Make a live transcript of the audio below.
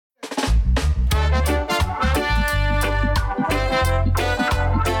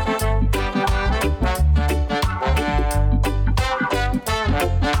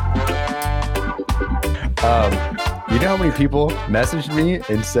You know how many people messaged me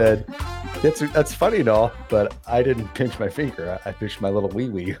and said, that's funny and all, but I didn't pinch my finger. I pinched my little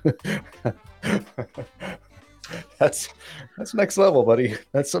wee. That's next level, buddy.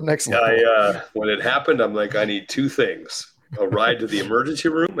 That's some next level. When it happened, I'm like, I need two things: a ride to the emergency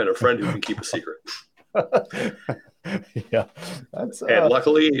room and a friend who can keep a secret. Yeah, and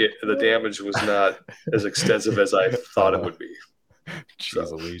luckily, the damage was not as extensive as I thought it would be.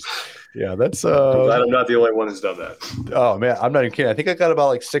 Jeez Louise. Yeah, that's. I'm glad I'm not the only one who's done that. Oh man, I'm not even kidding. I think I got about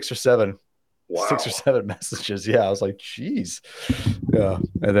like 6 or 7. Wow. 6 or 7 messages. Yeah, I was like, geez. Yeah,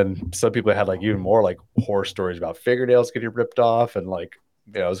 and then some people had like even more like horror stories about fingernails getting ripped off, and like,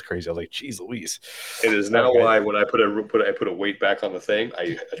 yeah, it was crazy. I was like, geez Louise. It is now why when I put a weight back on the thing,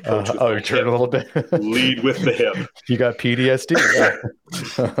 I approach with you turn a little bit. Lead with the hip. You got PTSD.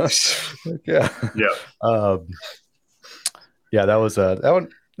 Yeah. Yeah. Yeah, that was that one.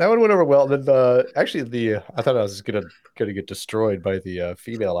 That one went over well. Then actually I thought I was gonna get destroyed by the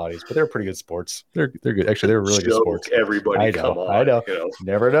female audience, but they're pretty good sports. They're good. Actually, they're really good sports. Everybody, come on. I know. You know.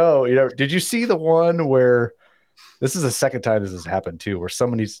 Never know. You know. Did you see the one where this is the second time this has happened too, where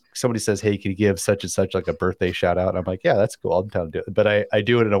somebody says, "Hey, can you give such and such like a birthday shout out?" And I'm like, "Yeah, that's cool. I'm down to do it." But I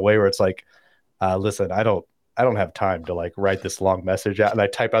do it in a way where it's like, listen, I don't have time to like write this long message out, and I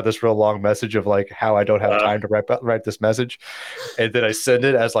type out this real long message of like how I don't have time to write this message, and then I send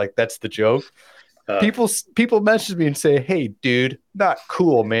it as like that's the joke. People message me and say, "Hey, dude, not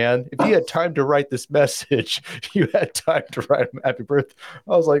cool, man. If you had time to write this message, you had time to write happy birthday."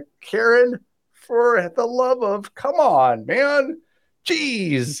 I was like, Karen, for the love of, come on, man,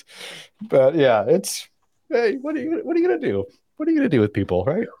 jeez. But yeah, it's hey, what are you gonna do? What are you gonna do with people,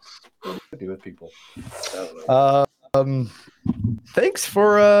 right? What are you gonna do with people? I don't know. Thanks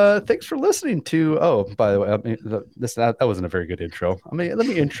for listening to. Oh, by the way, that wasn't a very good intro. Let me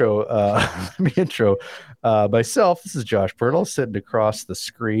intro myself. This is Josh Bernal sitting across the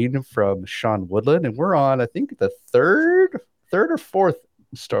screen from Sean Woodland, and we're on, I think, the third or fourth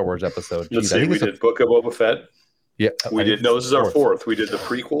Star Wars episode. Let's see. We did Book of Boba Fett. Yeah, we did. No, this is our fourth. We did the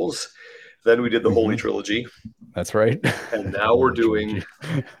prequels. Then we did the Holy Trilogy. That's right. And now we're doing.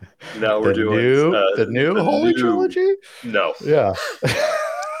 The new Holy Trilogy. No. Yeah.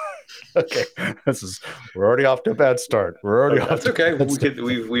 Okay. We're already off to a bad start. We're already off. That's okay.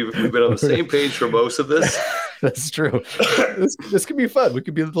 We've been on the same page for most of this. That's true. This could be fun. We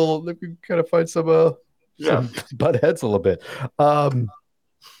could kind of find some butt heads a little bit.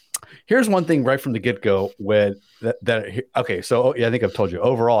 Here's one thing right from the get-go when okay, so I think I've told you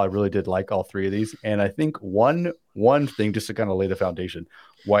overall I really did like all three of these, and I think one thing just to kind of lay the foundation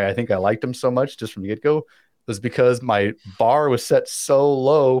why I think I liked them so much just from the get-go was because my bar was set so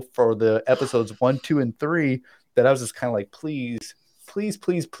low for the episodes 1, 2, and 3 that I was just kind of like, please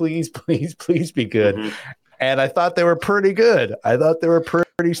be good. Mm-hmm. And I thought they were pretty good. I thought they were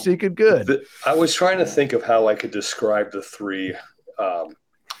pretty stinking good. I was trying to think of how I could describe the three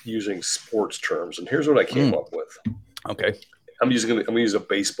using sports terms, and here's what I came up with. Okay. I'm gonna use a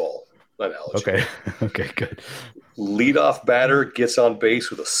baseball analogy. Okay, good. Leadoff batter gets on base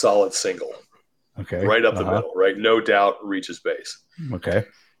with a solid single. Okay. Right up the middle, right? No doubt reaches base. Okay.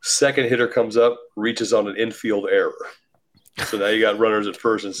 Second hitter comes up, reaches on an infield error. So now you got runners at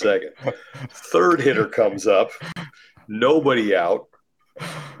first and second. Third hitter comes up, nobody out,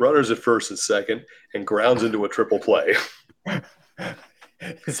 runners at first and second, and grounds into a triple play.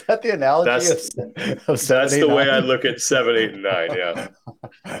 Is that the analogy? That's the way I look at 7, 8, and 9. Yeah.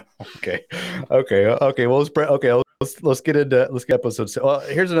 Okay. Well, let's get episode. Well,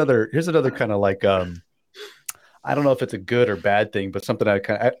 here's another kind of like I don't know if it's a good or bad thing, but something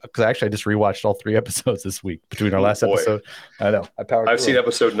because actually I just rewatched all 3 episodes this week between our last episode. I know I've seen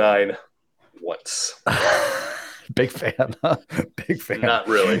episode 9 once. Big fan. Huh? Big fan. Not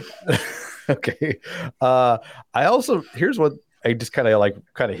really. Okay. I also here's what. I just kind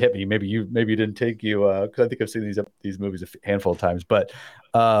of hit me. Maybe you didn't take you because I think I've seen these movies a handful of times. But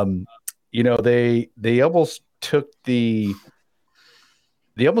they almost took like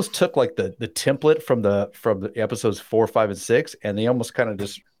the template from the episodes 4, 5, and 6, and they almost kind of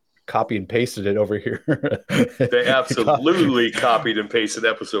just copy and pasted it over here. They absolutely copied and pasted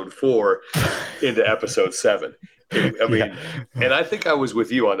episode 4 into episode 7. I mean, and I think I was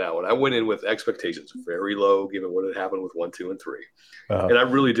with you on that one. I went in with expectations very low, given what had happened with 1, 2, and 3. And I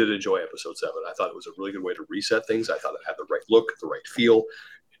really did enjoy episode 7. I thought it was a really good way to reset things. I thought it had the right look, the right feel.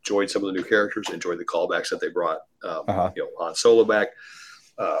 Enjoyed some of the new characters. Enjoyed the callbacks that they brought. Han Solo back,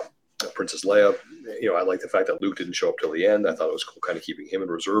 Princess Leia. I like the fact that Luke didn't show up till the end. I thought it was cool, kind of keeping him in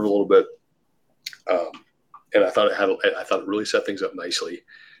reserve a little bit. And I thought it really set things up nicely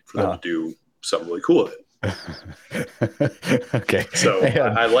for them to do something really cool with it. Okay. So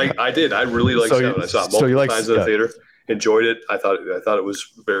And I really liked Seven. I saw it so you multiple like times in the theater, enjoyed it. I thought it was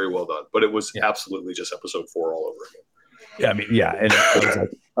very well done, but it was yeah. absolutely just episode 4 all over again. Yeah, I mean, yeah, and I was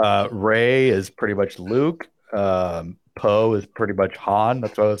like, Ray is pretty much Luke. Poe is pretty much Han.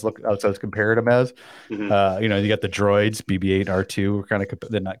 That's what I was comparing him as. Mhm. You got the droids, BB-8 and R2. We're kind of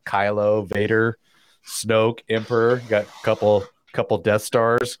then Kylo, Vader, Snoke, Emperor. You got a couple Death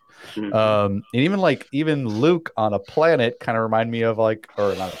Stars. Mhm. And even Luke on a planet kind of remind me of like,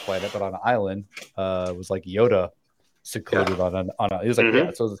 or not a planet, but on an island. Was like Yoda Yeah. secluded on a. He was like, Mhm.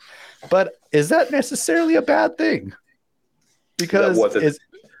 yeah. So, but is that necessarily a bad thing? That Because what that is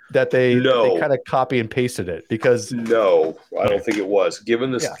that they No, kind of copy and pasted it because no, I okay, don't think it was. yeah,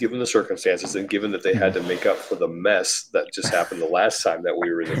 Given the circumstances, and given that they had mhm. to make up for the mess that just happened the last time that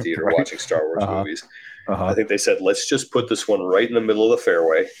we were in the theater Right, watching Star Wars uh-huh, movies, I uh-huh, think they said, let's just put this one right in the middle of the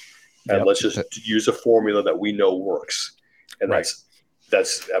fairway, and yep, let's just use a formula that we know works, and right,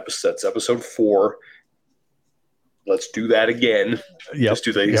 that's episode 4. Let's do that again. yep, Just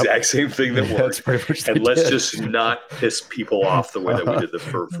do the yep. exact same thing that That's worked, pretty much they and let's did. just not piss people off the way that we Uh-huh. did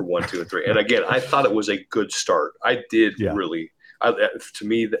for 1, 2, and 3. And again, I thought it was a good start. I did Yeah, really. To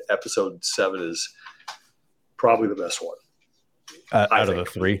me, the episode 7 is probably the best one. I out of the think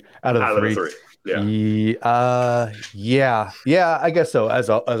three, out of the out of the three, 3. Yeah. yeah, I guess so. As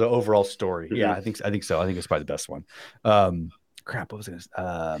an overall story, yeah, Mm-hmm. I think so. I think it's probably the best one. Crap, what was it?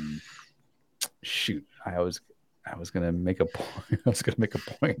 Shoot, I was gonna make a point. I was gonna make a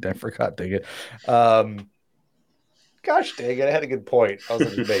point. I forgot. Dang it. Gosh dang it, I had a good point. I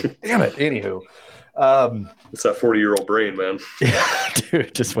was gonna make. Damn it. Anywho, It's that 40-year-old brain, man. yeah,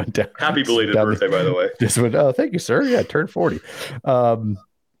 dude, just went down. Happy Just went belated down birthday, by the way. just went. Oh, thank you, sir. Yeah, turned 40. Um,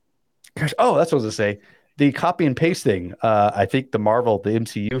 Gosh, oh, that's what I was gonna say. The copy and paste thing. The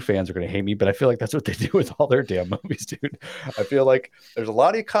MCU fans are gonna hate me, but I feel like that's what they do with all their damn movies, dude. I feel like there's a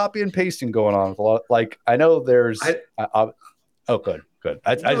lot of copy and pasting going on. With a lot, like I know there's. I Oh, good, good.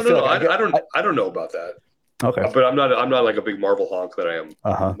 I no just no feel no. like I don't know about that. okay. But I'm not like a big Marvel honk that I am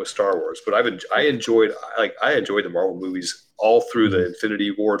Uh-huh. with Star Wars. But I enjoyed the Marvel movies all through the Mhm.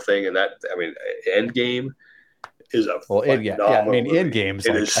 Infinity War thing, and that I mean Endgame is a Well, yeah. I phenomenal mean, in movie. games,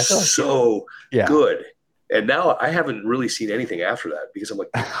 It like is I feel like so yeah. good. And now I haven't really seen anything after that because I'm like,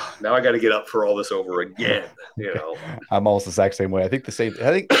 now I got to get up for all this over again. You know, I'm almost the exact same way. I think the same.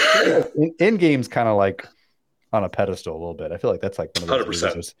 I think like in games kind of like on a pedestal a little bit. I feel like that's like one of those movies 100%.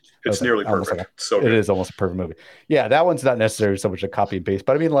 that was It's like nearly almost perfect. like So it good. is almost a perfect movie. Yeah, that one's not necessarily so much a copy and paste,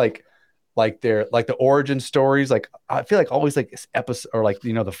 but I mean like they're like the origin stories. Like I feel like always like this episode or like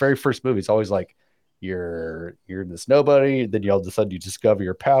the very first movie is always like you're this nobody, then you all of a sudden you discover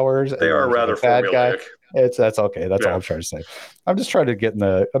your powers, They and then are there's like a rather bad guy. formulaic. That's okay. That's all Yeah. I'm trying to say. I'm just trying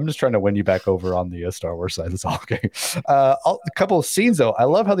to win you back over on the Star Wars side. That's all okay. A couple of scenes though. I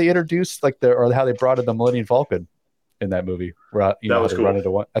love how they introduced or how they brought in the Millennium Falcon in that movie. Where That how was they run cool.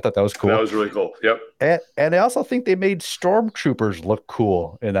 into one. I thought that was That cool. was really cool. Yep. And I also think they made stormtroopers look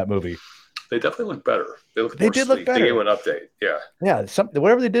cool in that movie. They definitely look better. They look They more did look sleek. They gave better. them an update. Yeah. Yeah, something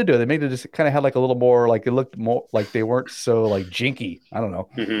whatever they did to it, they made it just kind of had like a little more like it looked more like they weren't so like jinky. I don't know.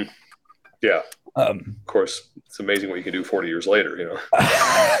 Mm-hmm. Yeah. Um, Of course, it's amazing what you can do 40 years later, you know.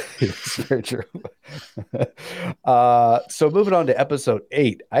 it's very true. So moving on to episode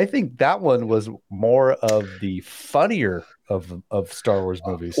 8, I think that one was more of the funnier of Star Wars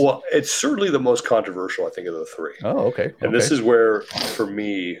movies. Well, it's certainly the most controversial, I think, of the 3. Oh, okay, And okay, this is where, for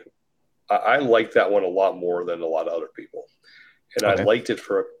me, I like that one a lot more than a lot of other people. And I okay. liked it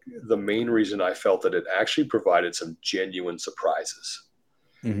for the main reason I felt that it actually provided some genuine surprises.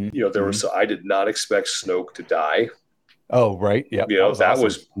 Mm-hmm, You know, mm-hmm. I did not expect Snoke to die. Oh, right. Yeah, You that know,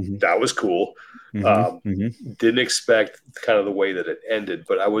 was awesome. that was cool. Mm-hmm, mm-hmm. Didn't expect kind of the way that it ended,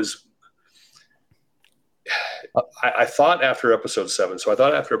 but I thought after episode 7. So I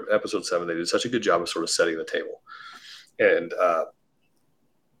thought after episode 7 they did such a good job of sort of setting the table, and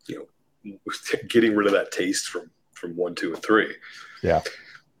you know, getting rid of that taste from 1, 2, and 3. Yeah.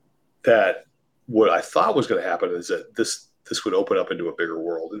 That what I thought was going to happen is that this would open up into a bigger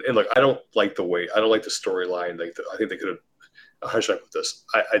world, and like I don't like the storyline. I think they could have. How should I put this?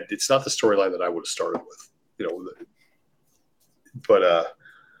 It's not the storyline that I would have started with, you know. But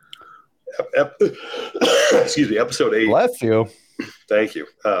excuse me, episode 8. Bless you. Thank you.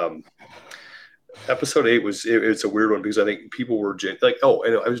 Episode 8 it's a weird one because I think people were like, oh,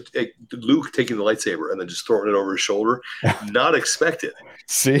 and I was Luke taking the lightsaber and then just throwing it over his shoulder, not expected.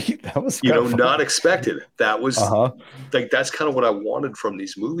 See, that was kind of funny. Not expected. That was Uh-huh. like that's kind of what I wanted from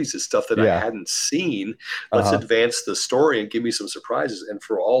these movies is stuff that I Yeah. hadn't seen. Let's Uh-huh. advance the story and give me some surprises. And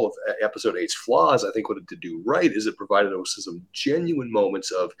for all of episode 8's flaws, I think what it did do right is it provided us some genuine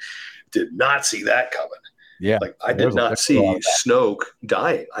moments of did not see that coming. Yeah. Like I There did was a not lot see of that. Snoke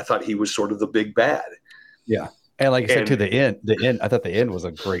dying. I thought he was sort of the big bad. Yeah. And like I said, to And the end, I thought the end was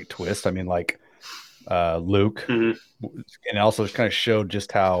a great twist. I mean, like Luke, mhm, and also kind of showed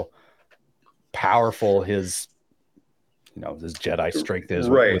just how powerful his, his Jedi strength is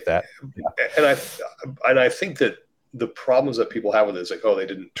right. with that. Yeah. And I think that the problems that people have with it is like, oh, they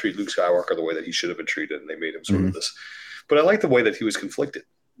didn't treat Luke Skywalker the way that he should have been treated, and they made him sort of Mhm. this. But I like the way that he was conflicted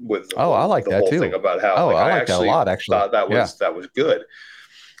with Oh, I like the that whole thing too. about how Oh, like I I like that a actually lot, actually. thought that Yeah. was good,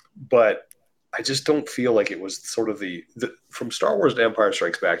 but I just don't feel like it was sort of the from Star Wars to Empire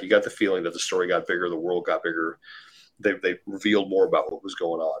Strikes Back. You got the feeling that the story got bigger, the world got bigger. They revealed more about what was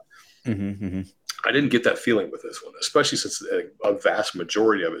going on. Mm-hmm. I didn't get that feeling with this one, especially since a vast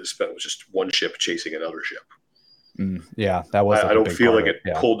majority of it is spent with just one ship chasing another ship. Yeah, that was like I a don't big feel part like of it. it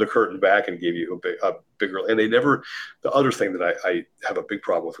Yeah. pulled the curtain back and gave you a bigger. And they never. The other thing that I have a big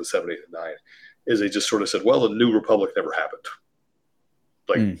problem with 7, 8, and 9 is they just sort of said, "Well, the New Republic never happened."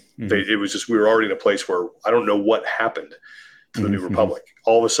 Like Mm-hmm. it was just we were already in a place where I don't know what happened to the New Mm-hmm. Republic.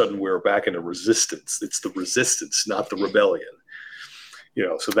 All of a sudden, we were back in a resistance. It's the resistance, not the rebellion.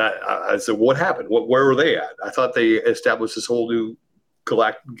 So that I said, what happened? Where were they at? I thought they established this whole new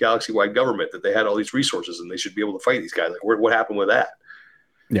galaxy-wide government that they had all these resources and they should be able to fight these guys. Like, what happened with that?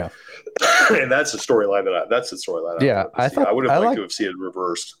 Yeah. And that's the storyline I Yeah. wanted to see. I would have I liked like. to have seen it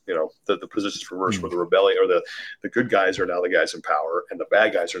reversed. The positions reversed where the rebellion or the good guys are now the guys in power and the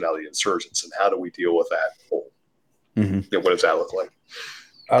bad guys are now the insurgents. And how do we deal with that? Mhm. What does that look like?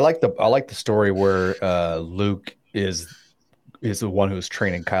 I like the story where Luke is the one who's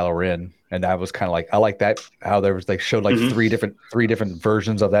training Kylo Ren, and that was kind of like I like that how there was they showed like Mm-hmm. three different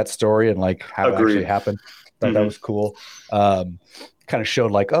versions of that story and like how it actually Agreed. happened. Thought that Mm-hmm. was cool. Kind of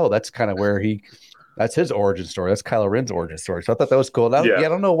showed like, oh, that's kind of where that's his origin story. That's Kylo Ren's origin story. So I thought that was cool. Now, Yeah. yeah, I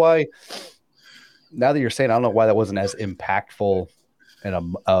don't know why. Now that you're saying, I don't know why that wasn't as impactful in a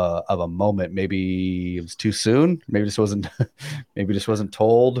of a moment. Maybe it was too soon. Maybe this wasn't. Maybe this wasn't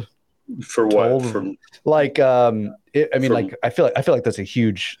For what? told like I mean From like I feel like that's a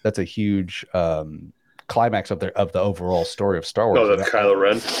huge climax of the overall story of Star Wars. no, that's Kylo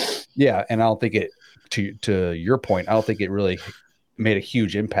Ren. Yeah, and I don't think it to your point, I don't think it really made a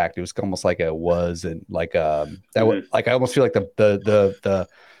huge impact. It was almost like it was and like Mm-hmm. like I almost feel like the Mm-hmm.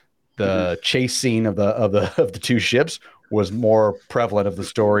 the chase scene of the two ships was more prevalent of the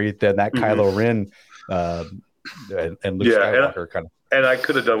story than that Mm-hmm. Kylo Ren and Luke Yeah, Skywalker kind of. and I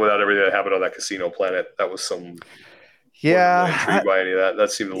could have done without everything that happened on that casino planet. That was some wasn't really Yeah, intrigued by any of that.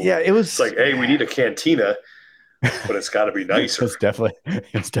 That seemed a little. yeah, it It's like, was. hey, we need a cantina, but it's got to be nicer. It's definitely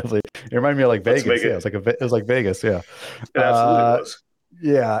it reminded me of like Let's Vegas. make Yeah, it. it was like Vegas. Yeah. It absolutely Uh was.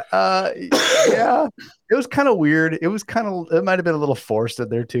 yeah. Yeah. It was kind of weird. It might have been a little forced in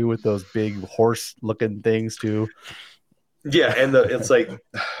there too with those big horse looking things too. Yeah, and it's like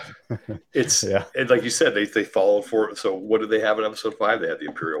Yeah. and like you said, they followed for it. So what did they have in episode 5? They had the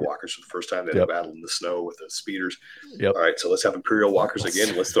Imperial Walkers for the first time. They had a Yep. battle in the snow with the speeders. Yep. All right, so let's have Imperial Walkers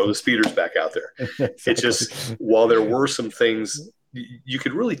again. Let's throw the speeders back out there. It Exactly. just while there were some things you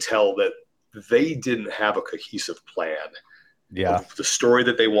could really tell that they didn't have a cohesive plan Yeah. of the story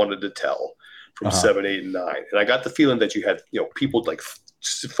that they wanted to tell from Uh-huh. 7, 8, and 9. And I got the feeling that you had people like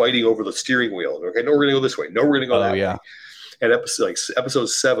fighting over the steering wheel. Okay, no, we're going to go this way. No, we're going to go that way. And episode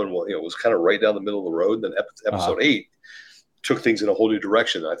 7, well, was kind of right down the middle of the road. And then episode 8 took things in a whole new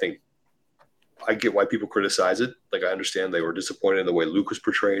direction. And I think I get why people criticize it. Like I understand they were disappointed in the way Luke was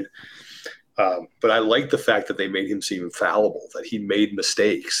portrayed. But I like the fact that they made him seem fallible, that he made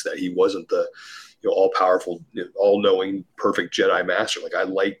mistakes, that he wasn't the all-powerful, all-knowing, perfect Jedi master. Like I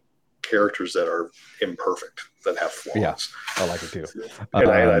like characters that are imperfect, that have flaws. Yeah, I like it too. And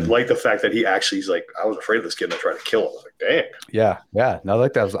I like the fact that he's like, I was afraid of this kid and I tried to kill him. I was like, dang. Yeah. No, I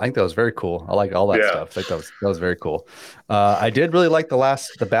think that was very cool. I like all that stuff. I think that was very cool. I did really like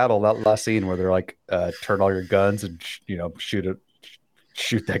the battle, that last scene where they're like, turn all your guns and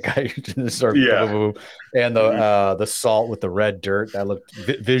shoot that guy. And the salt with the red dirt that looked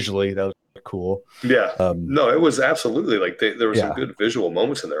visually that was cool. Yeah. No, it was absolutely like there were some good visual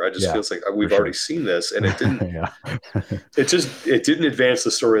moments in there. I just feels like we've already seen this, and it didn't. it didn't advance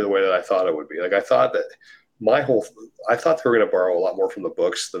the story the way that I thought it would be. Like I thought that I thought they were going to borrow a lot more from the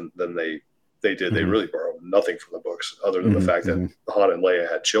books than they They did. They Mhm. really borrowed nothing from the books, other than the Mhm. fact that Mhm. Han and Leia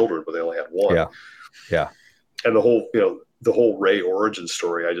had children, but they only had one. Yeah. Yeah. And the whole Rey origin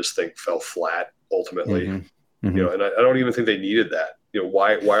story, I just think fell flat ultimately. Mhm. Mhm. And I don't even think they needed that.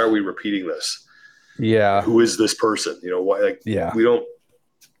 Why are we repeating this? Yeah. Who is this person? Why? Like, Yeah. we don't.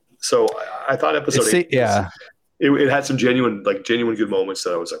 So I thought episode 8 yeah. it had some genuine good moments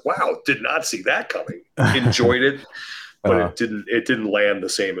that I was like, wow, did not see that coming. Enjoyed it, but it didn't land the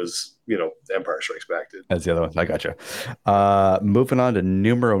same as Empire Strikes Back did. That's the other one. I gotcha. Moving on to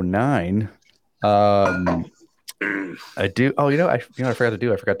numero 9. I do. Oh, I forgot to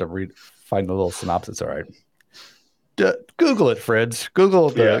do. I forgot to find the little synopsis. All right. Google it, Freds.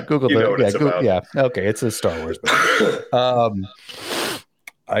 Google Yeah, you know what it's about. yeah. Okay, it's a Star Wars movie.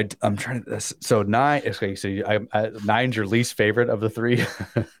 I'm trying to. So 9. Okay, so 9's your least favorite of the 3.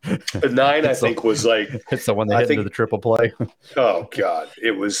 9, I think, was like, it's the one that I hit think, into the triple play. oh God,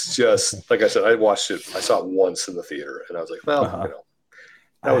 it was just like I said. I saw it once in the theater, and I was like, well,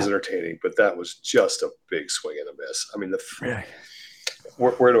 that was entertaining, but that was just a big swing and a miss. I mean,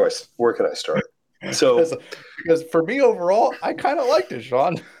 where can I start? So, because for me overall, I kind of liked it,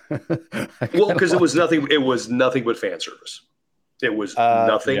 Sean. well, because it was nothing but fan service. It was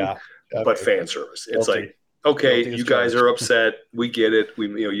nothing but fan service. It's like, okay, you guys are upset. We get it.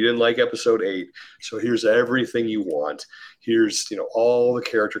 You didn't like episode 8, so here's everything you want. Here's all the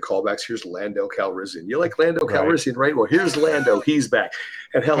character callbacks. Here's Lando Calrissian. You like Lando Calrissian, right? Well, here's Lando. He's back.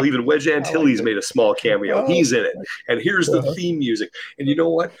 And hell, even Wedge Antilles made a small cameo. He's in it. And here's the theme music. And you know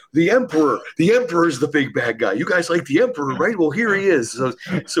what? The Emperor is the big bad guy. You guys like the Emperor, right? Well, here he is.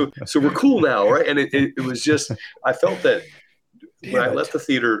 So we're cool now, right? And it was just, I felt that when I left the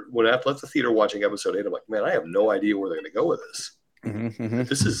theater watching episode 8, I'm like, man, I have no idea where they're going to go with this. Mm-hmm.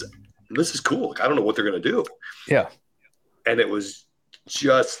 This is cool. Like, I don't know what they're going to do. Yeah. And it was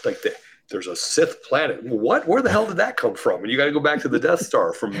just like there's a Sith planet. What? Where the hell did that come from? And you got to go back to the Death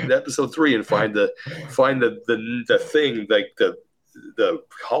Star from episode 3 and find the thing, like the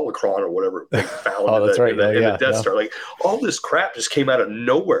holocron or whatever they found in the Death Star. Like, all this crap just came out of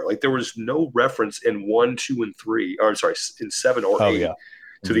nowhere. Like, there was no reference in 1, 2, and 3, or I'm sorry, in 7 or 8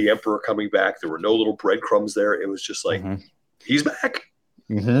 to the Emperor coming back. There were no little breadcrumbs there. It was just like, he's back.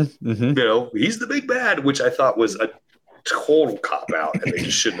 He's the big bad, which I thought was a total cop out, and they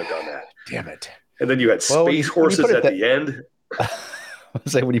just shouldn't have done that. Damn it. And then you had space horses at the end. I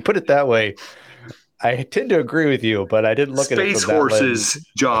was like, when you put it that way, I tend to agree with you, but I didn't look at it from that horses, lens.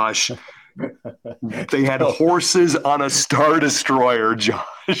 Josh. They had horses on a Star Destroyer,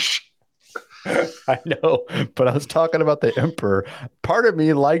 Josh. I know, but I was talking about the Emperor. Part of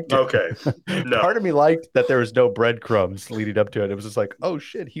me liked it. Okay. No. Part of me liked that there was no breadcrumbs leading up to it. It was just like, oh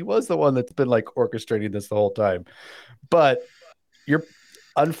shit, he was the one that's been like orchestrating this the whole time. But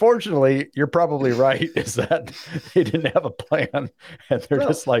unfortunately, you're probably right, is that they didn't have a plan. And they're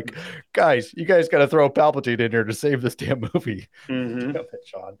just like, guys, you guys got to throw Palpatine in here to save this damn movie. Damn it,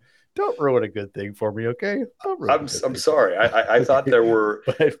 Sean. Don't ruin a good thing for me, okay? I'm sorry. I thought there were.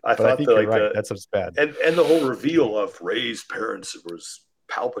 I thought that, like, right. That's what's bad. And the whole reveal of Rey's parents was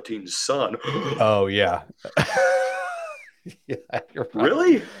Palpatine's son. Oh yeah. Yeah, you're right.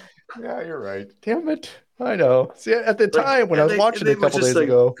 Really? Yeah, you're right. Damn it! I know. See, at the time when I was watching it a couple days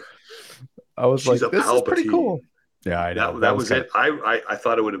ago, I was like, "This is pretty cool." Yeah, I know. That was it. I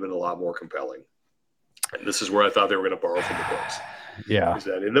thought it would have been a lot more compelling. And this is where I thought they were going to borrow from the books. Yeah. Is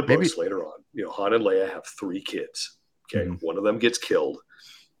that in the books later on, Han and Leia have 3 kids. Okay. One of them gets killed.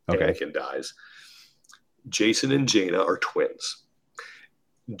 Okay. Anakin dies. Jason and Jaina are twins.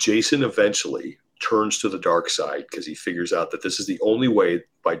 Jason eventually turns to the dark side because he figures out that this is the only way,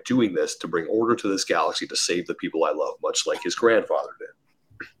 by doing this, to bring order to this galaxy, to save the people I love, much like his grandfather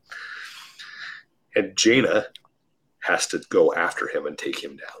did. And Jaina has to go after him and take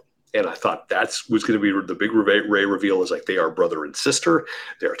him down. And I thought that's was going to be the big Rey reveal, is like they are brother and sister.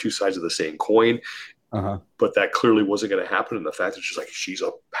 They are 2 sides of the same coin. But that clearly wasn't going to happen. And the fact that she's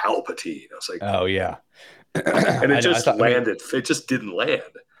a Palpatine. I was like, oh yeah. And it landed. It just didn't land.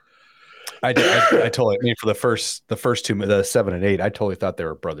 I totally. I mean, for the first 2, the 7 and 8, I totally thought they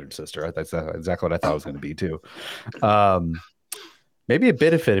were brother and sister. That's exactly what I thought it was going to be too. Maybe it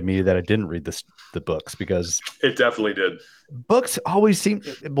benefited me that I didn't read the books, because it definitely did. Books always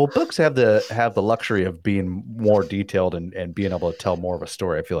books have the luxury of being more detailed and being able to tell more of a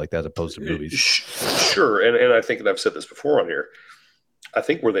story. I feel like that, as opposed to movies. Sure, and I think, and I've said this before on here, I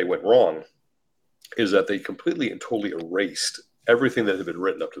think where they went wrong is that they completely and totally erased everything that had been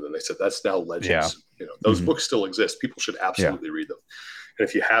written up to them. They said that's now legends. Yeah. Those books still exist. People should absolutely read them. And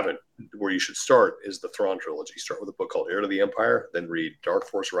if you haven't, where you should start is the Thrawn trilogy. Start with a book called Heir to the Empire, then read Dark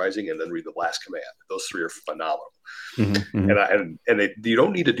Force Rising, and then read The Last Command. Those three are phenomenal. You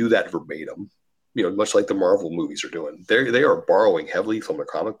don't need to do that verbatim. Much like the Marvel movies are doing. They are borrowing heavily from the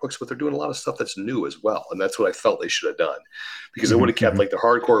comic books, but they're doing a lot of stuff that's new as well. And that's what I felt they should have done, because it would have kept like the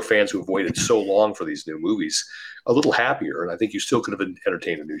hardcore fans who have waited so long for these new movies a little happier. And I think you still could have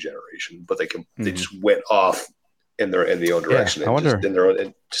entertained a new generation, but they just went off in their own direction. I wonder,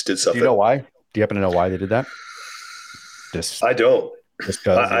 and just did something. Do you know why? Do you happen to know why they did that? I don't. Just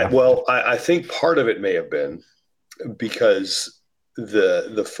because. I think part of it may have been because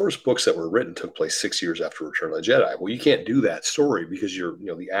the first books that were written took place 6 years after Return of the Jedi. Well, you can't do that story because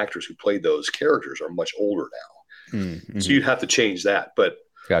the actors who played those characters are much older now. So you'd have to change that. But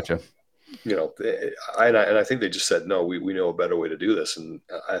gotcha. I think they just said, no, we know a better way to do this. And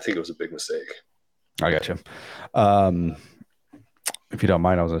I think it was a big mistake. I gotcha. If you don't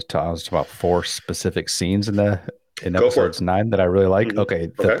mind, I was talking about 4 specific scenes in episodes 9 that I really like. Okay.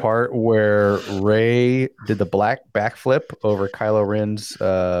 The part where Rey did the black backflip over Kylo Ren's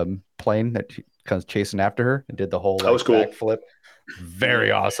plane that comes chasing after her and did the whole that was cool backflip.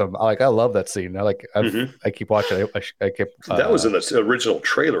 Very awesome. I love that scene. I keep watching it. I kept that was in the original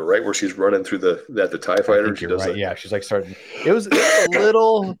trailer, right, where she's running through the TIE fighter. She does right. Yeah, she's like starting. It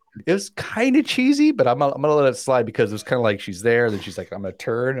was kind of cheesy, but I'm gonna let it slide because it was kind of like she's there, then she's like, I'm gonna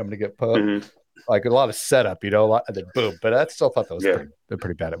turn, I'm gonna get put. Like a lot of setup, a lot, and then boom. But I still thought that was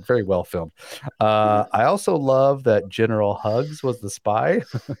pretty bad. Very well filmed. I also love that General Hux was the spy.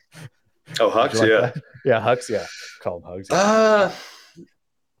 Oh, Hux, like that? Yeah, Hux, yeah. Call him Hux. Yeah.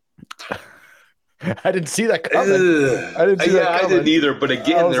 I didn't see that coming. I didn't either. But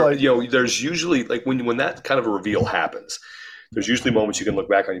again, there's usually like when that kind of a reveal happens, there's usually moments you can look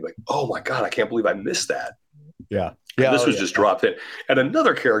back on and be like, oh my God, I can't believe I missed that. Yeah. Yeah. This was just dropped in. And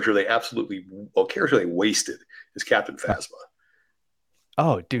another character they wasted is Captain Phasma.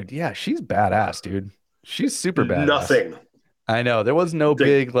 Oh, dude. Yeah. She's badass, dude. She's super badass. Nothing. I know. There was no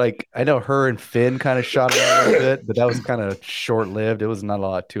big, I know her and Finn kind of shot it a little bit, but that was kind of short-lived. It was not a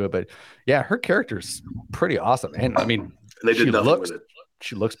lot to it. But yeah, her character's pretty awesome. And I mean, they did nothing with it.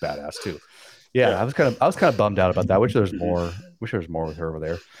 She looks badass too. Yeah. I was kind of bummed out about that. Wish there was more with her over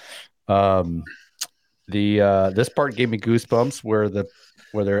there. This part gave me goosebumps where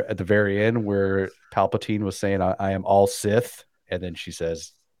they're at the very end where Palpatine was saying, I am all Sith. And then she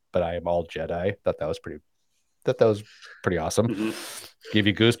says, but I am all Jedi. Thought that was pretty awesome. Give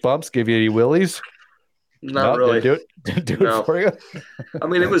you goosebumps, give you willies. Not really. Do it for you. I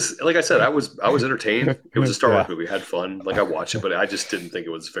mean, it was like I said, I was entertained. It was a Star Wars movie. I had fun. I watched it, but I just didn't think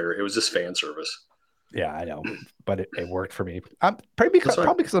it was fair. It was just fan service. Yeah, I know, but it worked for me. Probably because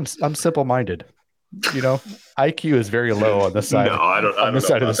I'm simple-minded. IQ is very low on the side. No, I don't know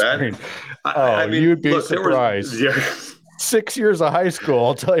side about of the screen. I mean, you'd be surprised. 6 years of high school,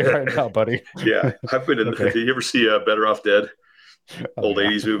 I'll tell you right now, buddy. Yeah, I've been in. Okay. Did you ever see Better Off Dead? Old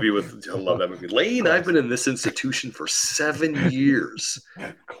 80s movie I love that movie. Lane, I've been in this institution for 7 years.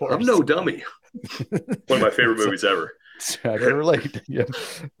 I'm no dummy. One of my favorite movies ever. I can relate. Yeah,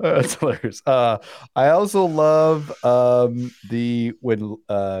 that's hilarious. I also love when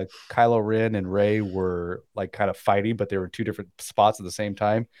Kylo Ren and Rey were kind of fighting, but they were in 2 different spots at the same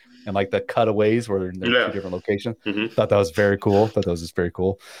time, and the cutaways where they're in 2 different locations. Thought that was very cool. Thought that was just very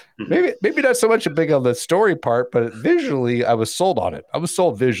cool. Maybe not so much a big on the story part, but visually, I was sold on it. I was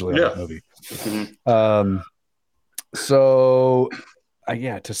sold visually on the movie. So,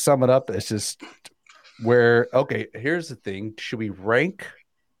 to sum it up, it's just. Here's the thing. Should we rank,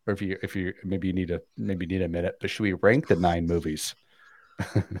 or if you maybe you need a minute, but should we rank the 9 movies?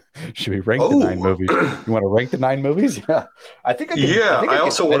 Should we rank the 9 movies? You want to rank the 9 movies? Yeah. I think I can. I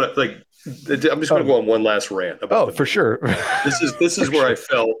also want to I'm just going to go on one last rant about for sure. This is where I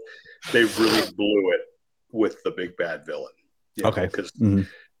felt they really blew it with the big bad villain. Because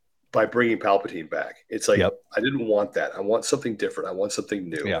by bringing Palpatine back, it's I didn't want that. I want something different. I want something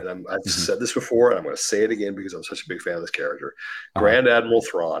new. Yeah. And I've said this before, and I'm going to say it again because I'm such a big fan of this character. Grand Admiral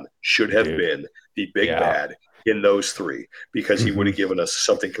Thrawn should have been the big bad in those 3 because he would have given us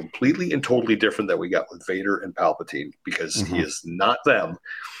something completely and totally different that we got with Vader and Palpatine because he is not them.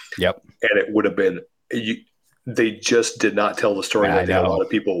 Yep. And it would have been they just did not tell the story that a lot of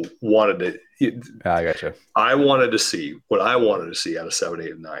people wanted to. I gotcha. I wanted to see out of 7, 8,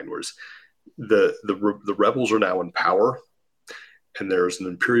 and 9 was the rebels are now in power, and there's an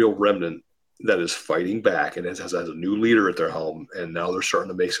Imperial remnant that is fighting back and has a new leader at their home, and now they're starting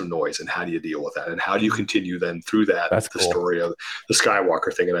to make some noise. And how do you deal with that? And how do you continue then through that? That's the story of the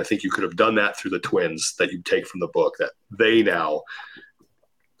Skywalker thing. And I think you could have done that through the twins that you take from the book that they now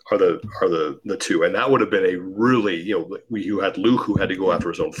are the two, and that would have been a really, you had Luke who had to go after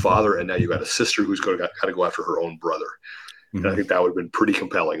his own father, and now you got a sister who's got to go after her own brother. And I think that would have been pretty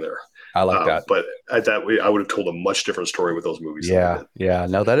compelling there. I like that. But at that way, I would have told a much different story with those movies. Yeah.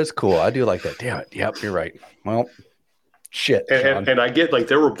 No, that is cool. I do like that. Damn it. Yep, you're right. Well, shit. And I get like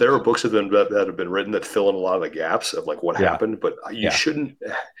there were books that have been written that fill in a lot of the gaps of like what happened, but you shouldn't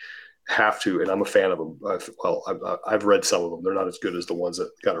have to. And I'm a fan of them. I've read some of them. They're not as good as the ones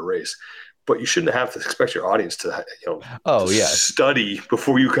that got erased. But you shouldn't have to expect your audience to, study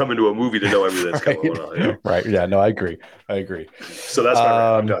before you come into a movie to know everything that's going on. Right. Yeah. No, I agree. So that's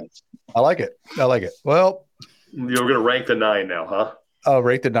my I'm done. I like it. Well, you're going to rank the 9 now, huh? Oh,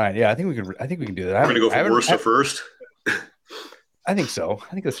 rank the 9. Yeah, I think we can do that. We're going to go from worst to first. I think so. I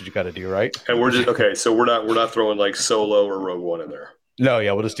think that's what you got to do, right? And we're just okay. So we're not throwing like Solo or Rogue One in there. No.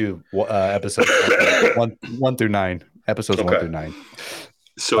 Yeah, we'll just do episodes 1 through 9. Episodes 1 through 9.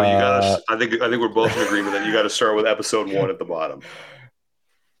 So you got. I think we're both in agreement that you got to start with episode 1 at the bottom.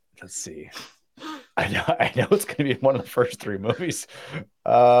 Let's see. I know it's going to be one of the first 3 movies.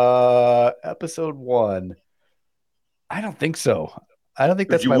 Episode 1. I don't think so. I don't think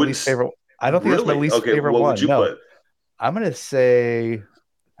that's my least favorite. I don't think that's my least favorite one. What would you put? I'm going to say.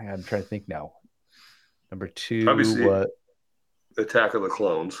 I'm trying to think now. Number 2. Obviously, Attack of the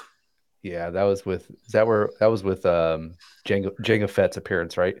Clones. Yeah, that was with Jango Fett's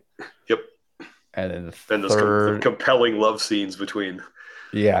appearance, right? Yep. And then those compelling love scenes between.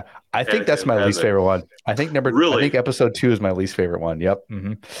 Yeah, I think that's my least favorite one. I think I think episode 2 is my least favorite one. Yep.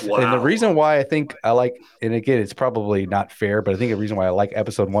 Mm-hmm. Wow. And the reason why I think I like, and again, it's probably not fair, but I think the reason why I like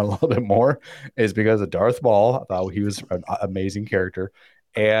episode 1 a little bit more is because of Darth Maul. I thought he was an amazing character.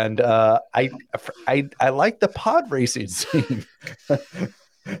 And I like the pod racing scene.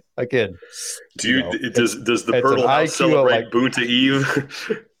 Again, does the Purtle House celebrate Boonta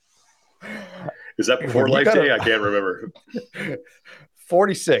Eve? Is that before Life Day? I can't remember.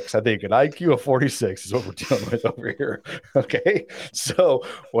 46, I think. An IQ of 46 is what we're dealing with over here. Okay. So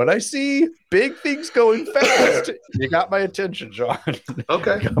when I see big things going fast, you got my attention, John.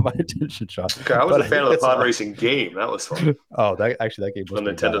 Okay. You got my attention, John. Okay. I was a fan of the pod racing game. That was fun. Oh, that game was on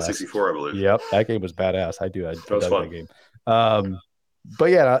Nintendo badass. 64, I believe. Yep. That game was badass. I love that game.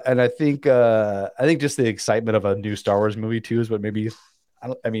 But yeah, and I think just the excitement of a new Star Wars movie too is what maybe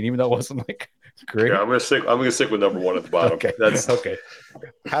even though it wasn't like great. Yeah, I'm gonna stick with number 1 at the bottom. Okay. That's okay.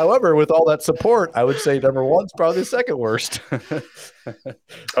 However, with all that support, I would say number 1's probably the second worst.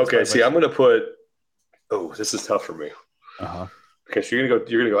 Okay, see, I'm gonna put this is tough for me. Uh-huh. Okay, so you're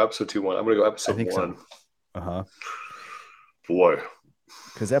gonna go episode 2 1. I'm gonna go episode 1. So. Uh-huh. Boy.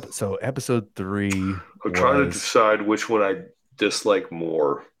 Because episode 3 I'm trying to decide which one I dislike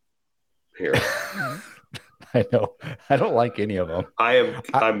more here. I know. I don't like any of them. I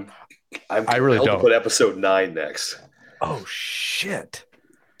really don't. Put episode 9 next. Oh shit!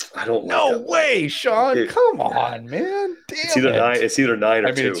 I don't. No way, Sean! Come on, man! Damn it's either 9. It's either 9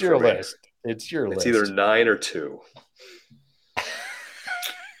 or 2. It's your list. It's your list. It's either 9 or 2.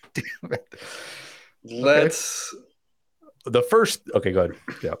 Damn it! Let's. The first. Okay, go ahead.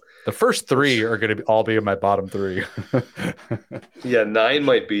 Yeah. The first 3 are going to all be in my bottom 3. Yeah, 9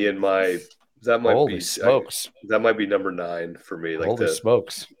 might be in my. That might Holy be smokes. That might be number 9 for me. Like Holy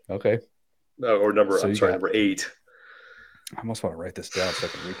smokes. Okay. No, or number. So I'm sorry, number 8. I almost want to write this down so I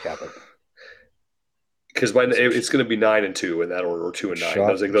can recap it. Because it's going to be 9 and 2 in that order, or 2 and 9.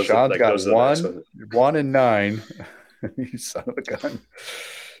 Sean's got 1 and 9. You son of a gun.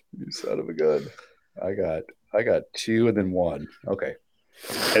 You son of a gun. I got 2 and then 1. Okay.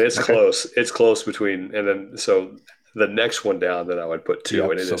 And it's close. It's close between, and then so the next one down that I would put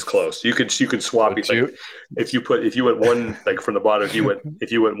 2, and it is close. You can swap it. Like, if you went 1 like from the bottom, if you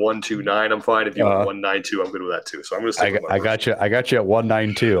went 1 2 9, I'm fine. If you went 1 9 2, I'm good with that too. So I'm gonna stick with my I got you at 1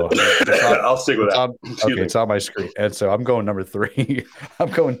 9 2. I'll stick with that. It's on my screen, and so I'm going number 3. I'm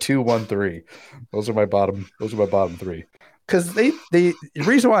going 2 1 3. Those are my bottom 3. Because the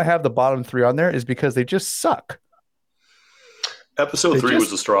reason why I have the bottom 3 on there is because they just suck. Episode 3 was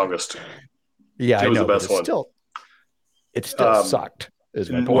the strongest. Yeah, it was the best one. It still sucked. Is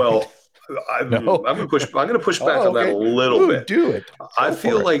my point. Well, I'm gonna push back on that a little bit. Do it. I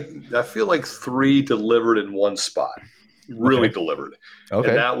feel like 3 delivered in one spot. Really delivered. Okay.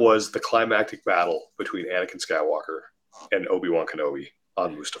 And that was the climactic battle between Anakin Skywalker and Obi-Wan Kenobi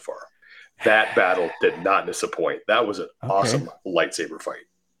on Mustafar. That battle did not disappoint. That was an awesome lightsaber fight.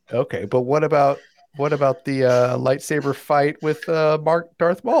 Okay, but what about the lightsaber fight with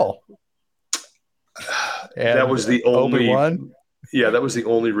Darth Maul? That was the only Obi-Wan? Yeah, that was the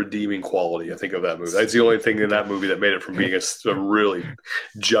only redeeming quality I think of that movie. That's the only thing in that movie that made it from being a really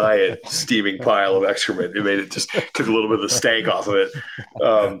giant steaming pile of excrement. It made it just took a little bit of the stank off of it.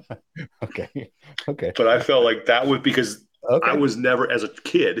 Okay. But I felt like that was because I was never, as a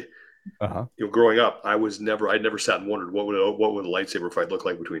kid, growing up, I'd never sat and wondered what would a lightsaber fight look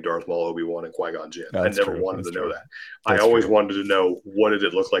like between Darth Maul, Obi-Wan, and Qui-Gon Jinn. I never wanted to know that. I always wanted to know what did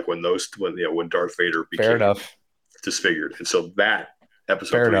it look like when Darth Vader became disfigured, and so that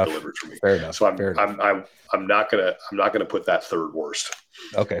episode 3 delivered for me. Fair enough. So I'm not gonna put that third worst.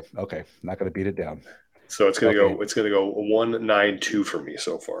 Okay. Not gonna beat it down. So it's gonna go 192 for me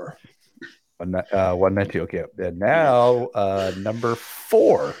so far. 192. Okay. And now number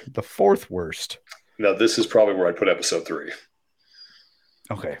 4, the fourth worst. Now this is probably where I'd put episode 3.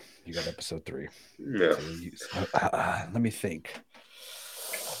 Okay, you got episode 3. Yeah. Let me think.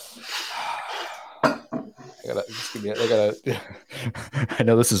 I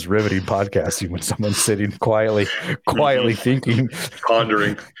know this is riveting podcasting when someone's sitting quietly thinking,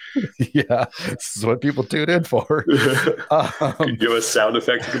 pondering. Yeah, this is what people tune in for. You have a sound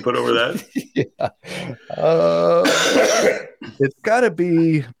effect you can put over that? Yeah. It's got to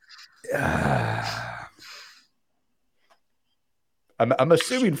be. I'm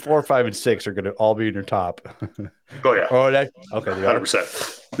assuming 4, 5, and 6 are going to all be in your top. Oh yeah. Okay.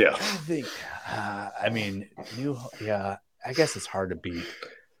 100%. Yeah. I think. I guess it's hard to beat.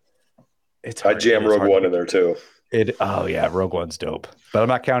 I jam Rogue One in there too. Rogue One's dope, but I'm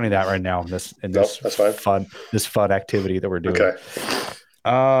not counting that right now. That's fun activity that we're doing. Okay.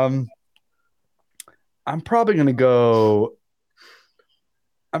 I'm probably gonna go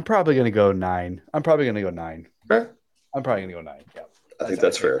 9. I'm probably gonna go 9. Okay. I'm probably gonna go 9. Yeah. I think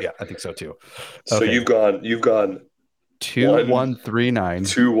that's fair. Yeah, I think so too. So okay. You've gone 2, 1, 3, 9.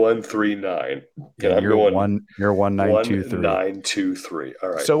 2, 1, 3, 9. Yeah, you're going 1, 9, 2, 3. 9, 2, 3. All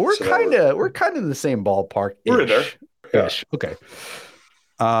right. So we're kind of in the same ballpark. We're in there. Yeah. Okay.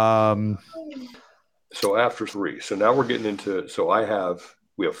 So after 3. So now we're getting into.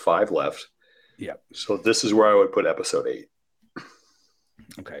 We have 5 left. Yeah. So this is where I would put episode 8.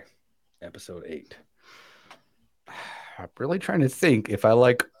 Okay. Episode 8. I'm really trying to think if I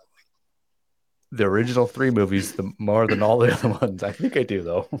like the original 3 movies more than all the other ones. I think I do,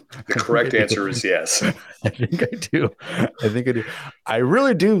 though. The correct answer is yes. I think I do. I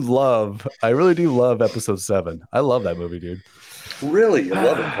really do love episode 7. I love that movie, dude. Really? You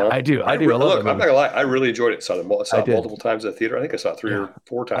love it, huh? I do. I love it. I'm not gonna lie. I really enjoyed it. Saw it multiple times at the theater. I think I saw it 3 or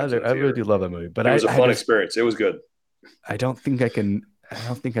 4 times. I really do love that movie. But it was a fun experience. It was good. I don't think I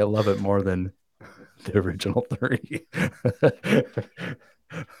love it more than the original 3.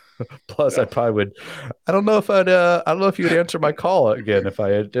 Plus, I probably would. I don't know if you would answer my call again if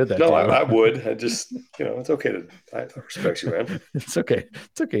I did that. No, I would. I just, it's okay I respect you, man. It's okay.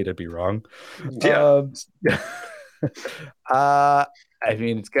 It's okay to be wrong. Yeah. I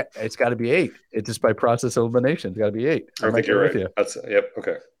mean, it's got to be 8. It's just by process of elimination. It's got to be 8. I think you're right. Yep.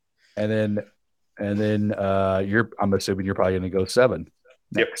 Okay. And then I'm assuming you're probably going to go 7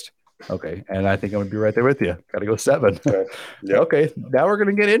 next. Yep. Okay, and I think I'm gonna be right there with you. Got to go 7. Okay. Yep. Okay, now we're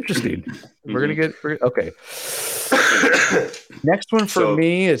gonna get interesting. We're gonna get okay. Next one for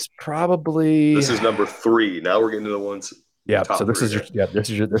me is probably. This is number 3. Now we're getting to the ones. Yeah. So this is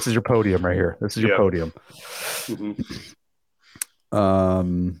your podium right here. This is your podium. Mm-hmm.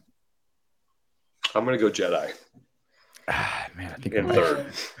 I'm gonna go Jedi. Man, I think in third.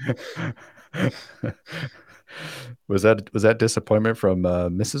 Was that disappointment from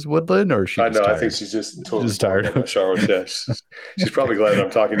Mrs. Woodland, or she? I know. I think she's just totally tired about Star Wars. Yeah, she's probably glad that I'm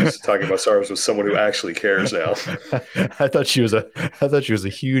talking about Star Wars with someone who actually cares now. I thought she was a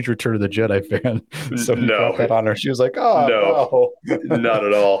huge Return of the Jedi fan. So no, that on her. She was like, "Oh no, not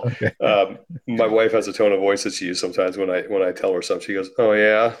at all." Okay. My wife has a tone of voice that she uses sometimes when I tell her something. She goes, "Oh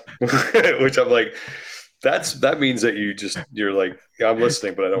yeah," which I'm like, that means that you're like, I'm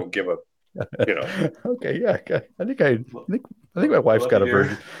listening, but I don't give a. Okay, yeah. I think my wife's got a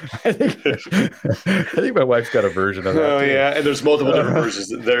version. I think my wife's got a version of that. Oh yeah, and there's multiple different versions.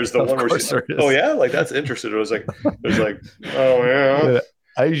 There's the one where she's like, "Oh yeah," like that's interesting. It was like, there's like, "Oh yeah."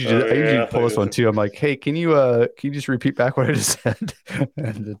 I usually pull this one too. I'm like, "Hey, can you just repeat back what I just said?"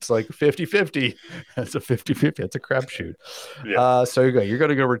 And it's like 50-50. That's a 50-50. That's a crapshoot. Yeah. So you're going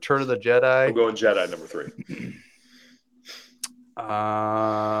to go Return of the Jedi. I'm going Jedi number 3.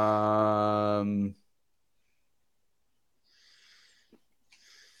 I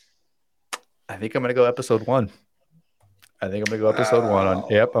think I'm gonna go episode 1. I'm gonna go episode 1 on.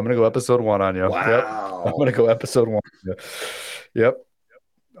 Yep, I'm gonna go episode 1 on you. Wow. Yep, I'm gonna go episode 1. Yep,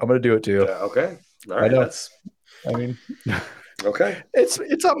 I'm gonna do it too. Yeah, okay. All right. Okay.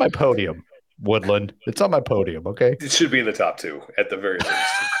 It's on my podium, Woodland. It's on my podium. Okay. It should be in the top 2 at the very least.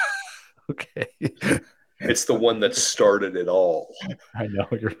 Okay. It's the one that started it all. I know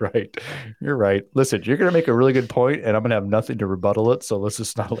you're right. You're right. Listen, you're gonna make a really good point, and I'm gonna have nothing to rebuttal it. So let's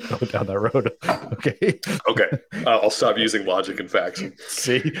just not go down that road. Okay. Okay. I'll stop using logic and facts.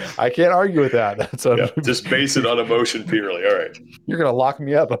 See, I can't argue with that. That's just base it on emotion purely. All right. You're gonna lock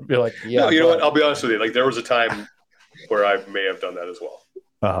me up. I'll be like, yeah. No, you know what? I'll be honest with you. Like there was a time where I may have done that as well.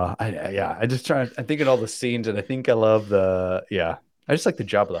 I just try. I'm thinking all the scenes, and I think I love the. Yeah, I just like the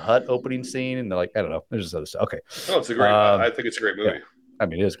Jabba the Hutt opening scene, and like I don't know. There's just other stuff. Okay. Oh, it's a great. I think it's a great movie. Yeah. I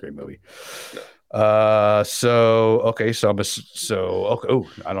mean, it is a great movie. So okay, so okay. Oh,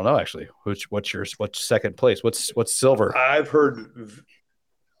 I don't know actually. What's second place? What's silver? I've heard.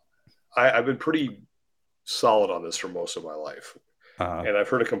 I've been pretty solid on this for most of my life, and I've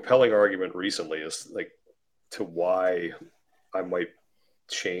heard a compelling argument recently as like to why I might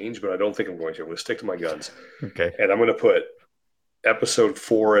change, but I don't think I'm going to. I'm going to stick to my guns. Okay. And I'm going to put episode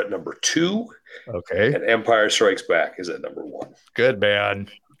 4 at number 2. Okay. And Empire Strikes Back is at number 1. Good man.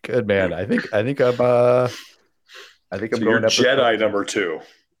 I think I'm so going Jedi number 2.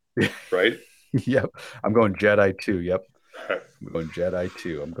 Right? Yep. I'm going Jedi 2. Yep. I'm going Jedi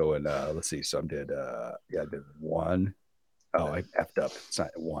 2. I'm going let's see. So I did 1. Oh, I effed up. It's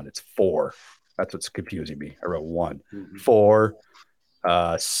not 1, it's 4. That's what's confusing me. I wrote 1, 4,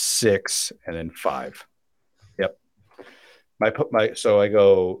 6, and then 5. Yep. So I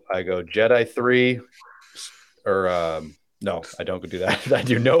go Jedi 3, or no, I don't do that. I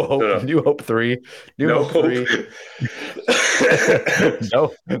do No Hope, no. New Hope 3, New Hope 3.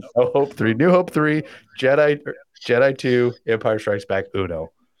 no Hope 3, New Hope 3, Jedi 2, Empire Strikes Back,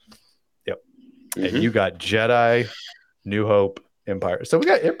 Uno. Yep. And you got Jedi, New Hope, Empire. So we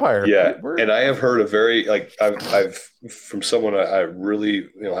got Empire. Yeah, and I have heard a very I've from someone I really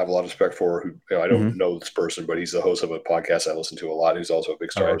have a lot of respect for, who I don't know this person, but he's the host of a podcast I listen to a lot, who's also a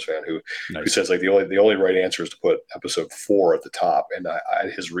big Star Wars fan, who says like the only right answer is to put episode 4 at the top, and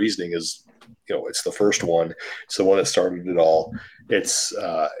his reasoning is it's the first one, it's the one that started it all. It's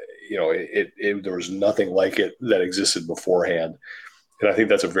there was nothing like it that existed beforehand, and I think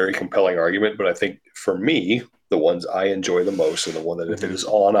that's a very compelling argument. But I think for me, the ones I enjoy the most, and the one that if it is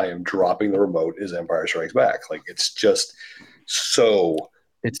on, I am dropping the remote, is Empire Strikes Back. Like it's just so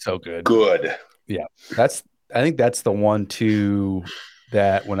good. Yeah, I think that's the one too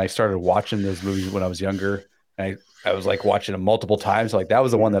that when I started watching those movies when I was younger, I was like watching them multiple times. Like that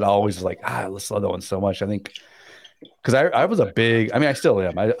was the one that I always was like, I love that one so much. I think because I was a big, I mean, I still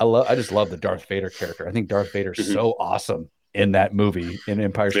am. I just love the Darth Vader character. I think Darth Vader's so awesome in that movie, in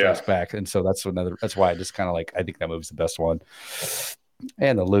Empire Strikes Back, and so that's why I just kind of like, I think that movie's the best one.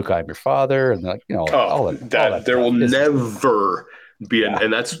 And the Luke, I'm your father, and like all that there will never be,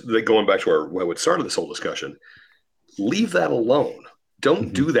 and that's going back to what started this whole discussion. Leave that alone.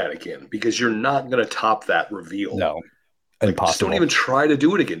 Don't do that again, because you're not going to top that reveal. No, just don't even try to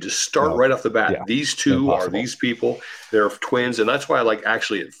do it again. Just start right off the bat. Yeah. These two are these people. They're twins, and that's why I like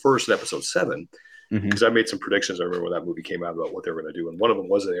actually at first in episode 7. Because I made some predictions. I remember when that movie came out about what they were going to do, and one of them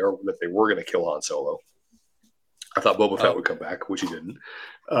was that they were going to kill Han Solo. I thought Boba Fett would come back, which he didn't,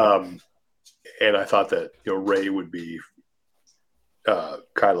 and I thought that Rey would be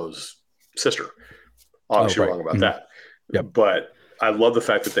Kylo's sister. Obviously, wrong about that. Yep. But I love the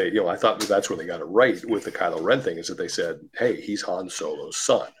fact that they, I thought that's where they got it right with the Kylo Ren thing, is that they said, "Hey, he's Han Solo's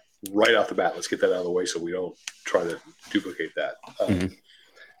son." Right off the bat, let's get that out of the way so we don't try to duplicate that.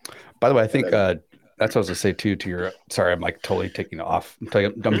 By the way, I think that's what I was going to say too. To your, sorry, I'm like totally taking off.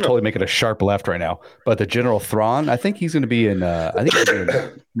 I'm totally making a sharp left right now. But the General Thrawn, I think he's going to be in. I think he's in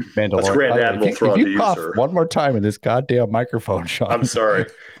Mandalorian. That's Grand Admiral Thrawn. If you cough one more time in this goddamn microphone, Sean. I'm sorry,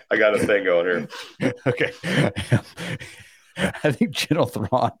 I got a thing going here. Okay, I think General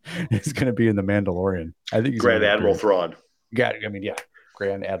Thrawn is going to be in the Mandalorian. I think he's Grand Admiral Thrawn. Yeah,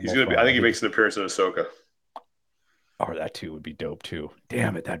 Grand Admiral. He's going to be. I think he makes an appearance in Ahsoka. Or that too would be dope too.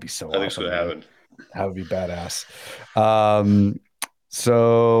 Damn it, that'd be so awesome. I think so. That would be badass.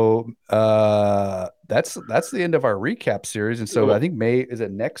 So that's the end of our recap series, and so I think is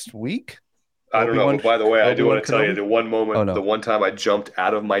it next week? I don't know. But by the way, I do want to tell you the one moment, the one time I jumped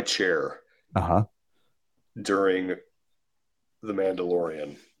out of my chair during The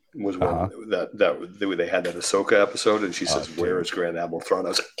Mandalorian was when that they had that Ahsoka episode, and she says, "Where is Grand Admiral Thrawn?" I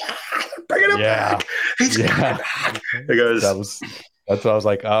was like, "Bring him back! He's coming back!" Because that's what I was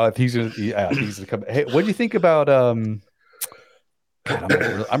like. Oh, if he's gonna come. Hey, what do you think about? God,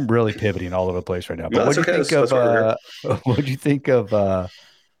 I'm really pivoting all over the place right now. But what do you think of? What do you think of?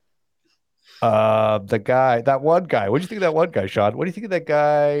 That one guy. What do you think of that one guy, Sean? What do you think of that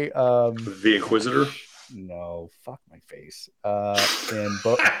guy? The Inquisitor. No, fuck my face. In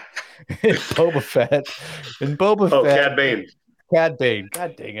Boba Fett, in Boba Oh, Fett, Cad Bane. Cad Bane.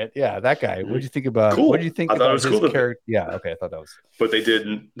 God dang it. Yeah, that guy. What Mhm. do you think about? What do you Cool. think I thought it about was his cool that, character? Yeah, okay, I thought that was. but they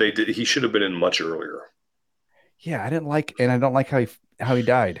didn't. They did. He should have been in much earlier. Yeah, I didn't like, and I don't like how he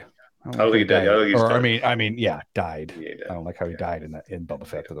died. I don't I don't like how think he he did. I died. don't think he's Or dead. yeah, died. He ain't I dead. don't like how he Yeah, died in Boba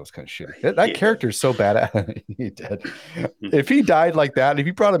Fett. That was kind of shitty. he That ain't dead. character is so bad. He did. Mhm. If he died like that, if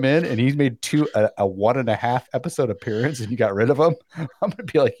you brought him in and he's made a 1.5 episode appearance and you got rid of him, I'm gonna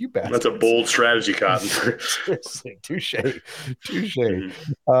be like, you That's a bastards. bold strategy, Cotton. Seriously, touche. Mhm.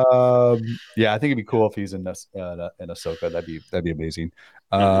 Yeah, I think it'd be cool if he's in this in Ahsoka. That'd be amazing.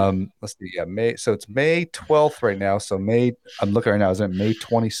 Mhm. Let's see. Yeah, May. So it's May 12th right now. So May. I'm looking right now. Is it May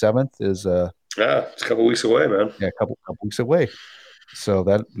 27th? Is Yeah, it's a couple weeks away, man. yeah, a couple weeks away. So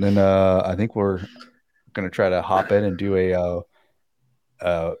that then I think we're gonna try to hop in and do a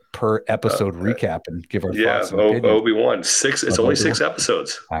per Uh, episode recap and give our yeah, thoughts and opinions Obi-Wan. Six. It's of only Obi-Wan. 6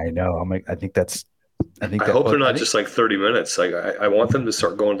 episodes. I know. I think that's. I think I that. hope they're I not think. just like 30 minutes. Like I want them to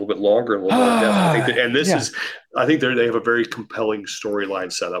start going a little bit longer and a little more in depth. I think that, and this Yeah. is, I think they have a very compelling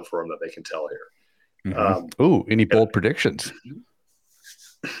storyline set up for them that they can tell here. Ooh, any And, bold predictions?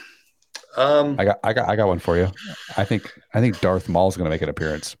 um, I got one for you. I think Darth Maul's going to make an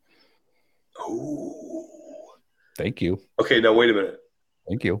appearance. ooh. Thank you. Okay, now wait a minute.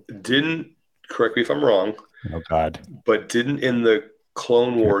 Thank you. Didn't, correct me if I'm wrong, Oh God. but didn't in the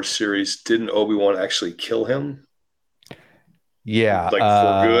Clone Wars series, didn't Obi-Wan actually kill him? Yeah. Like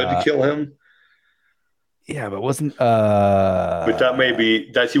for good, kill him? Yeah, but wasn't But that may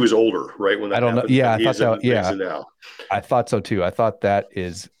be that he was older, right, when I that don't know. happened, Yeah, and I thought that. he's Yeah, in now. I thought so too. I thought that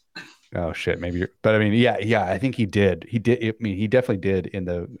is. Oh shit, maybe you're. But I mean, yeah. I think he did. He did. I mean, he definitely did in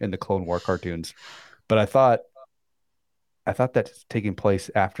the Clone War cartoons. But I thought that's taking place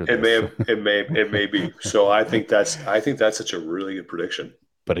after It may this. have, it may be. So I think that's such a really good prediction.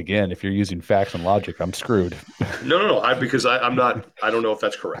 But again, if you're using facts and logic, I'm screwed. No. Because I'm not. I don't know if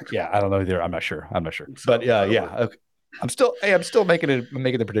that's correct. Yeah, I don't know either. I'm not sure. But So yeah. Okay. I'm still making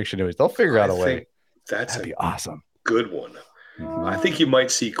the prediction anyways. They'll figure I out a way. think that's That'd a be awesome. good one. Mhm. I think you might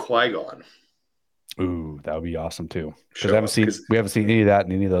see Qui-Gon Ooh, that would be awesome too. Because show up. Because we haven't seen any of that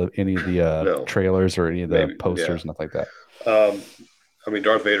in any of the no, trailers or any of the maybe yeah. posters, nothing like that. I mean,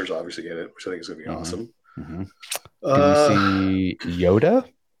 Darth Vader's obviously in it, which I think is going to be hmm awesome. hmm Do we see Yoda?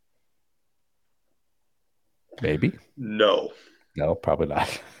 Maybe. No, No, probably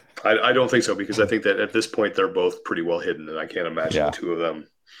not. I don't think so because I think that at this point they're both pretty well hidden, and I can't imagine the Yeah. two of them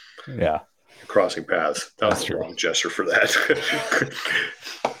Yeah. crossing paths. That That's was a true. wrong gesture for that.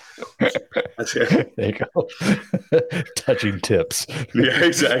 There you go. Touching tips. Yeah,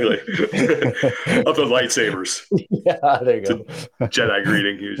 exactly. Of the lightsabers. Yeah, there you go. Jedi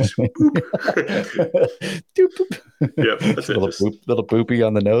greeting. He was just boop. Yep, that's it. Just Little boopy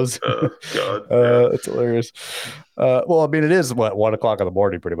on the nose. God. Yeah. It's hilarious. Well, I mean, it is what 1 o'clock in the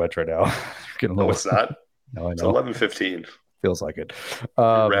morning, pretty much right now. Getting a No, little. it's not. No, I It's know. 11:15. Feels like it.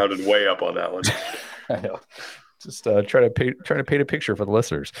 Rounded way up on that one. I know. Just trying to paint a picture for the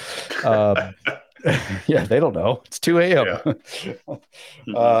listeners. Yeah, they don't know. It's 2 a.m.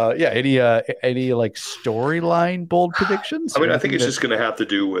 Yeah. Yeah. Any like storyline bold predictions? I mean, I think Anything it's just going to have to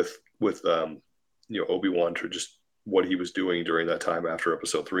do with Obi-Wan to just what he was doing during that time after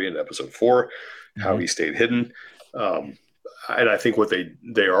episode 3 and episode 4, how he stayed hidden. And I think what they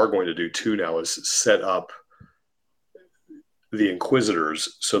are going to do too now is set up the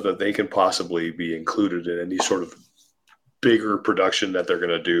Inquisitors so that they can possibly be included in any sort of bigger production that they're going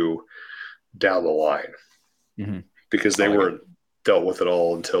to do down the line, because they weren't dealt with at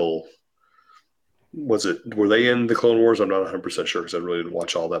all until were they in the Clone Wars? I'm not 100% sure because I really didn't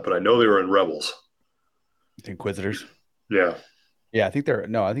watch all that, but I know they were in Rebels. The Inquisitors. Yeah. I think they're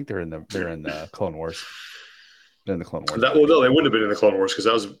in the Clone Wars. They're in the Clone Wars. No, they wouldn't have been in the Clone Wars because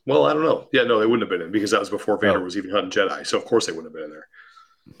that was, I don't know. Yeah, no, they wouldn't have been in because that was before Vader was even hunting Jedi. So of course they wouldn't have been in there.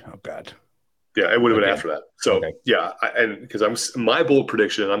 Oh God. Yeah, it would have been after that. So yeah, and because my bold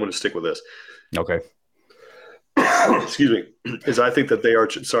prediction, and I'm going to stick with this. Okay. Excuse me, is I think that they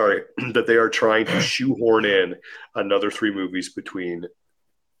are trying to shoehorn in another 3 movies between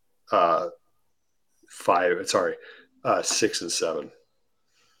 6 and 7.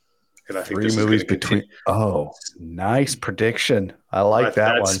 And I think 3 movies between. Oh, nice prediction. I like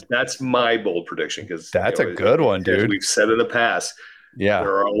that one. That's my bold prediction because that's a good one, dude. As we've said in the past, there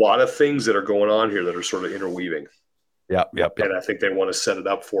are a lot of things that are going on here that are sort of interweaving. Yep. And I think they want to set it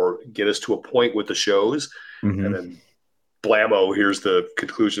up get us to a point with the shows, and then blammo, here's the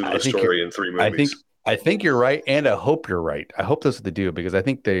conclusion of the story in 3 movies. I think you're right, and I hope you're right. I hope that's what they do, because I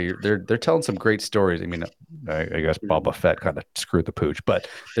think they're telling some great stories. I mean, I guess Boba Fett kind of screwed the pooch, but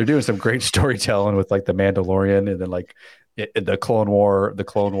they're doing some great storytelling with like the Mandalorian and then like the Clone War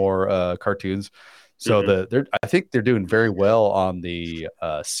cartoons. So I think they're doing very well on the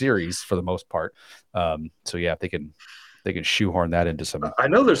series for the most part. So yeah, if they can shoehorn that into some. I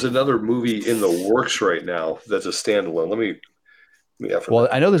know there's another movie in the works right now that's a standalone. Let me. Well,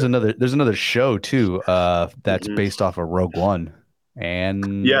 I know there's another show too that's based off of Rogue One,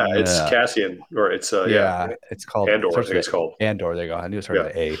 and it's Cassian, or it's it's called Andor. I think it's called Andor. There you go. I knew it started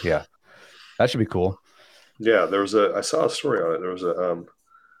with A. Yeah, that should be cool. Yeah, I saw a story on it. There was a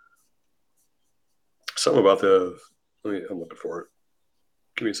something about I'm looking for it.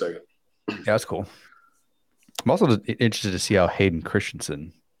 Give me a second. Yeah, that's cool. I'm also interested to see how Hayden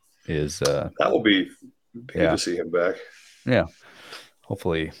Christensen is. That will be good to see him back. Yeah.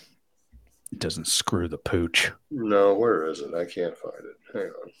 Hopefully it doesn't screw the pooch. No, where is it? I can't find it. Hang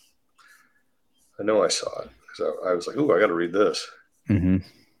on. I know I saw it because I was like, "Ooh, I got to read this." Mm-hmm.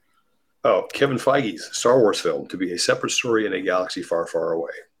 Oh, Kevin Feige's Star Wars film to be a separate story in a galaxy far, far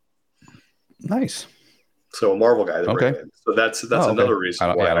away. Nice. So a Marvel guy. So that's another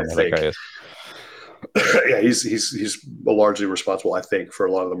reason why I think. Yeah, he's largely responsible, I think, for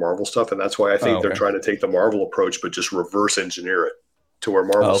a lot of the Marvel stuff, and that's why I think they're trying to take the Marvel approach, but just reverse engineer it to where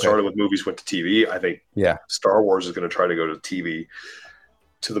Marvel started with movies, went to TV. I think Star Wars is going to try to go to TV,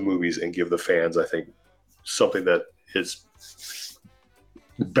 to the movies, and give the fans, I think, something that is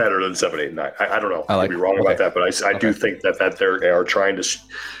better than 7, 8, and 9. I don't know. I could be wrong about that, but I do think that they are trying to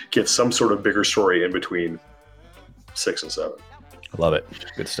get some sort of bigger story in between 6 and 7. I love it.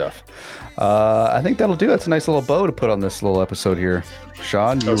 Good stuff. I think that'll do. That's a nice little bow to put on this little episode here.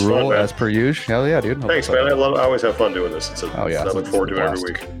 Sean, you rule as per usual. Hell yeah, dude. Thanks, man. I always have fun doing this. I look forward to it every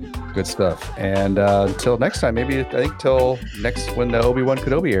week. Good stuff. And until next time, maybe I think till next when the Obi-Wan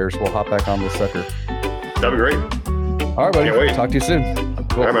Kenobi airs, we'll hop back on this sucker. That'd be great. All right, buddy. Talk to you soon.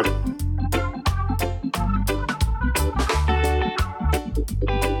 Cool. All right, man.